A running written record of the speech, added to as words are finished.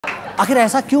आखिर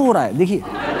ऐसा क्यों हो रहा है? देखिए।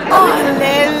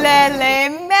 ले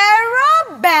मेरा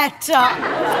बेटा।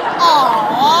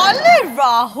 ले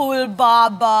राहुल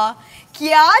बाबा,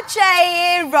 क्या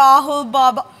चाहिए राहुल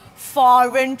बाबा?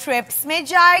 फॉरेन ट्रिप्स में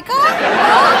जाएगा?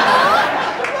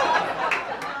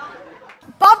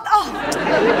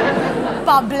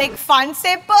 पब्लिक फंड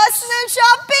से पर्सनल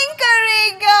शॉपिंग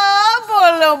करेगा?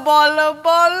 बोलो बोलो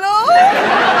बोलो।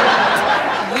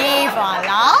 ये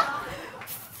वाला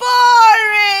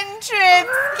फॉरेन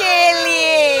ट्रिप्स के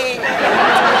लिए,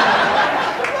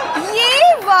 ये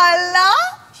वाला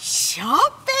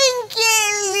शॉपिंग के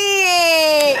लिए,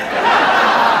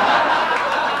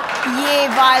 ये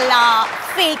वाला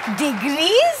फेक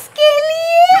डिग्रीज के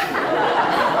लिए,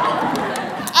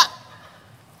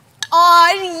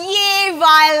 और ये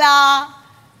वाला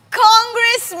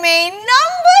कांग्रेस में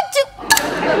नंबर 2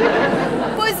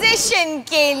 पोजीशन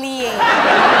के लिए।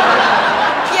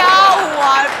 क्या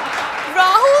हुआ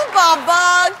राहुल बाबा,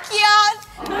 क्या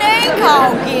नहीं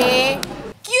खाओगे?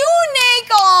 क्यों नहीं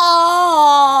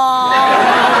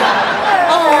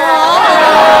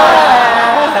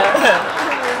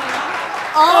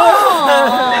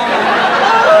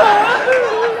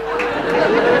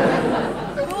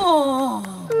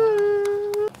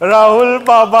राहुल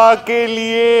बाबा के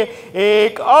लिए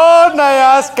एक और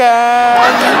नया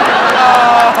स्कैम।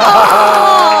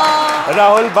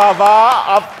 राहुल बाबा,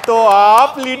 अब तो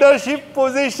आप लीडरशिप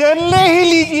पोजीशन ले ही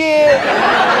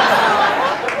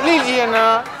लीजिए ना।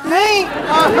 नहीं,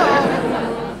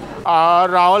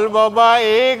 राहुल बाबा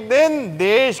एक दिन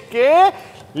देश के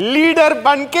लीडर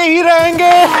बन के ही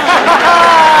रहेंगे।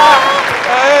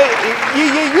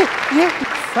 ये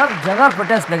सब जगह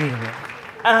प्रोटेस्ट लगी हुई है।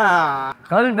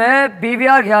 कल मैं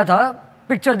पीवीआर गया था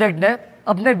पिक्चर देखने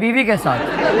अपने बीवी के साथ,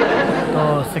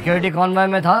 तो सिक्योरिटी कॉन्वॉय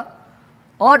में था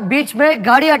और बीच में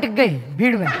गाड़ी अटक गई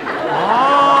भीड़ में।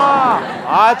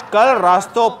 आजकल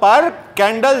रास्तों पर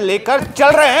कैंडल लेकर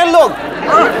चल रहे हैं लोग।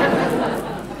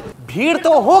 भीड़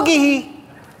तो होगी ही।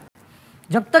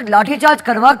 जब तक लाठीचार्ज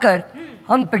करवा कर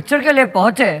हम पिक्चर के लिए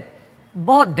पहुंचे,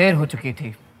 बहुत देर हो चुकी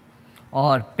थी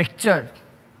और पिक्चर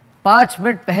 5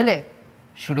 मिनट पहले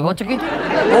शुरू हो चुकी थी।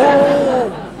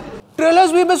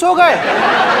 ट्रेलर्स भी मिस हो गए।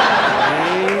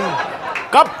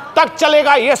 कब तक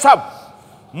चलेगा ये सब?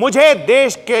 मुझे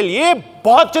देश के लिए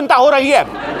बहुत चिंता हो रही है।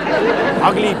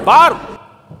 अगली बार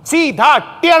सीधा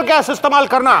टीयर गैस इस्तेमाल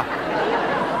करना।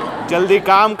 जल्दी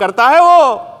काम करता है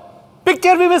वो,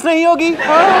 पिक्चर भी मिस नहीं होगी।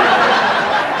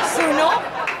 सुनो,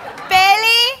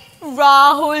 पहले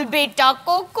राहुल बेटा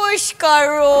को खुश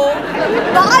करो,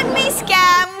 बाद में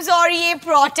स्कैम्स और ये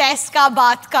प्रोटेस्ट का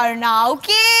बात करना।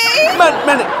 ओके?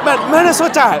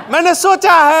 मैंने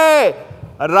सोचा है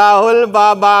राहुल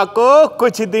बाबा को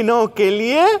कुछ दिनों के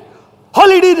लिए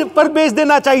हॉलिडे पर भेज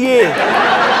देना चाहिए।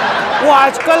 वो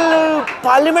आजकल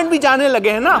पार्लियामेंट भी जाने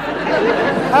लगे हैं ना,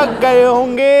 थक गए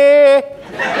होंगे।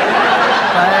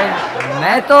 पर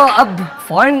मैं तो अब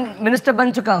फॉरेन मिनिस्टर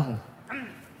बन चुका हूँ,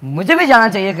 मुझे भी जाना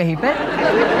चाहिए कहीं पे।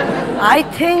 आई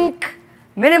थिंक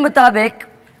मेरे मुताबिक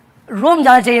रोम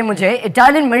जाना चाहिए मुझे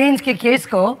इटालियन मरीन्स के केस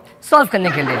को सॉल्व करने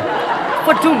के लिए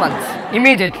फॉर 2 months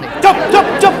इमीडिएटली।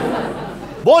 चुप।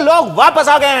 वो लोग वापस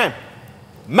आ गए हैं,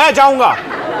 मैं जाऊंगा।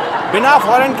 बिना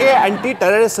फॉरेन के एंटी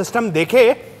टेररिस्ट सिस्टम देखे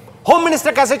होम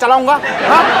मिनिस्टर कैसे चलाऊंगा?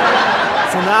 हाँ?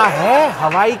 सुना है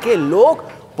हवाई के लोग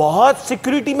बहुत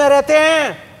सिक्योरिटी में रहते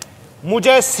हैं।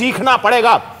 मुझे सीखना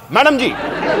पड़ेगा। मैडम जी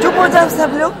चुप हो जाओ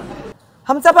सब लोग।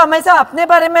 हम सब हमेशा अपने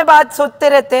बारे में बात सोचते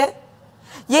रहते हैं।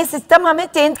 ये सिस्टम हमें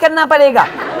चेंज करना पड़ेगा।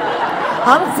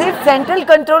 हम सिर्फ सेंट्रल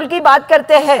कंट्रोल की बात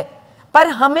करते हैं, पर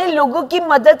हमें लोगों की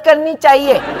मदद करनी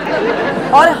चाहिए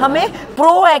और हमें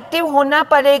प्रोएक्टिव होना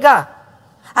पड़ेगा।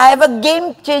 I have a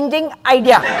game changing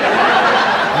idea.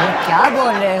 ये क्या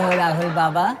बोल रहे हो राहुल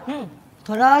बाबा?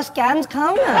 थोड़ा स्कैम्स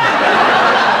खाओ ना।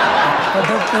 आपको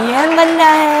तो पीएम बनना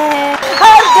है।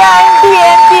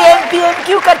 पीएम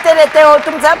क्यों करते रहते हो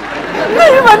तुम सब?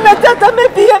 नहीं बनना चाहता मैं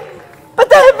पीएम।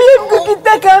 पता है पीएम को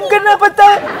कितना काम करना पड़ता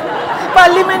है?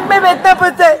 पार्लियामेंट में बैठना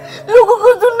पड़ता है, लोगों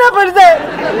को सुनना पड़ता है,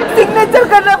 सिग्नेचर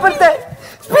करना पड़ता है,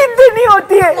 स्पीच देनी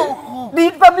होती है,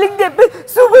 रिपब्लिक डे पे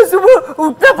सुबह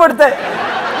उठना पड़ता है।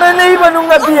 मैं नहीं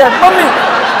बनूंगा पीएम। मम्मी,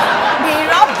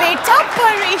 मेरा बेटा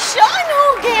परेशान हो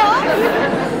गया।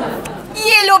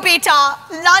 ये लो बेटा,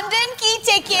 लंदन की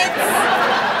tickets.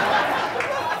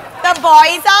 The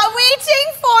boys are waiting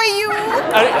for you.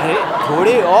 अरे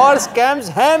थोड़े और स्कैम्स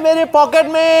हैं मेरे पॉकेट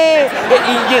में।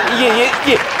 ये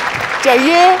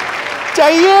चाहिए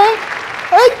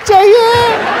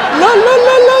लो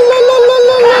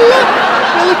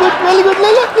वेरी गुड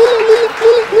ले लो।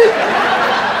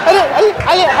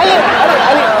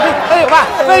 अरे वाह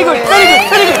very good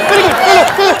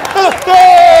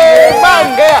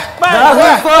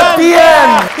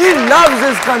loves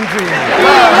his country.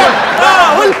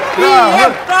 Rahul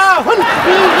Rahul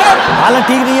हालत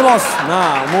ठीक नहीं है बॉस ना।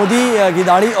 मोदी की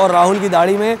दाढ़ी और राहुल की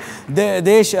दाढ़ी में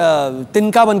देश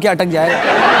तिनका बन के अटक जाएगा।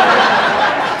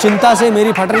 चिंता से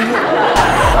मेरी फट रही है।